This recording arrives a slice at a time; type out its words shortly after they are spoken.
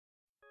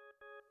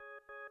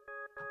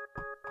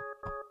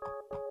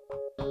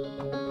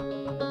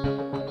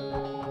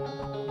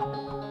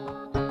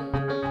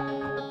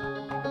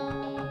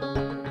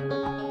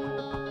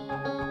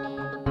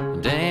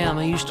Damn,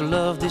 I used to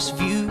love this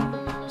view.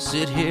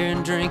 Sit here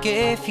and drink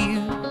a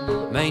few.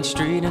 Main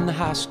Street in the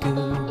high school,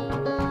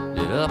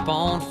 lit up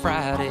on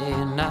Friday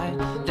night.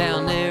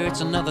 Down there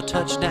it's another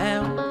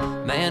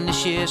touchdown. Man,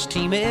 this year's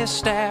team is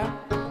stout.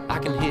 I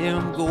can hear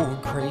them going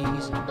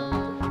crazy,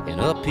 and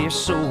up here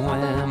so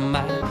am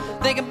I.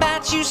 Thinking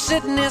about you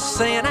sitting there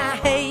saying, I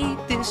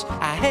hate this,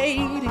 I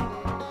hate it.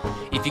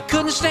 If you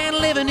couldn't stand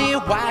living here,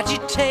 why'd you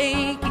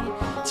take it?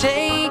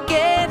 Take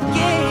it,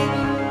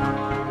 yeah.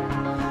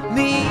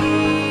 Me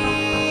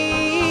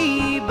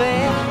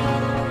back,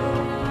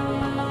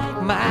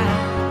 my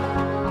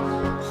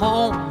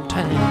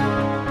hometown,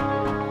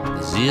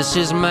 'cause this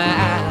is my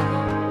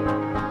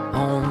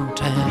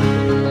hometown.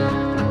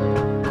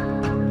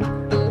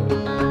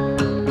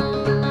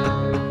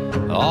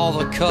 All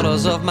the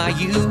colors of my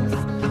youth,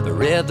 the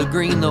red, the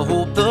green, the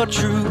hope, the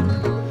truth,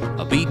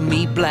 are beating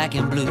me black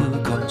and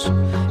blue, 'cause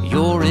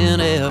you're in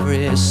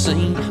every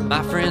scene.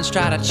 My friends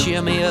try to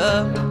cheer me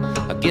up,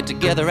 I get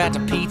together at the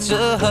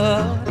Pizza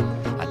Hut.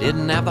 I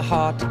didn't have the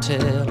heart to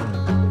tell her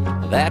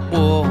that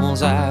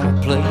was our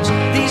place.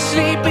 These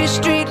sleepy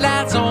street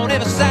lights on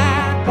every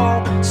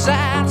sidewalk,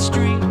 side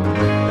street,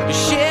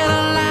 shed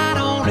a light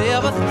on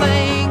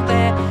everything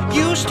that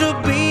used to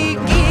be.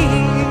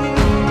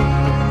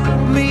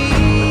 Give me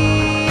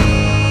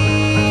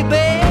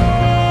back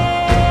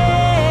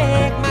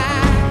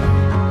my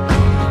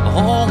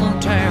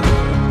hometown,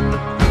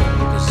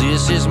 'cause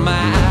this is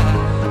my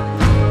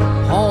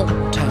hometown.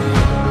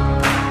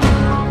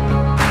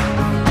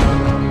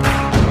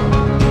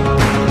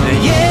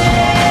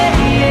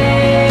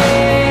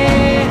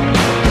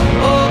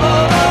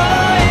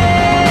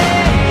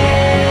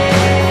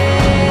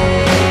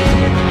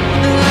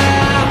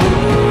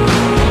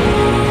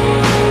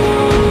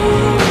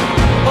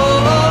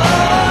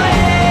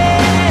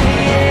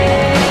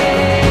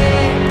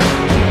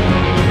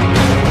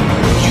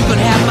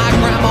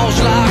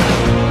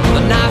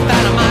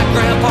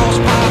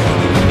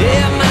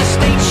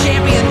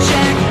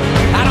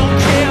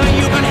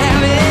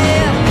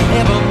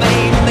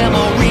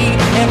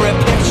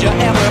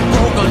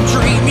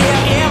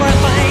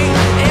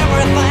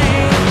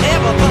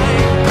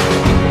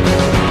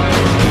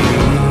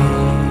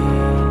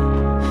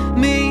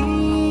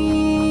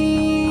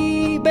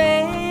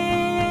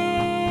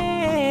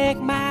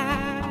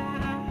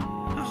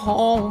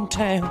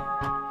 Hometown,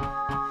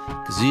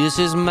 'cause this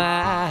is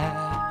my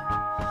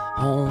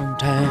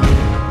hometown.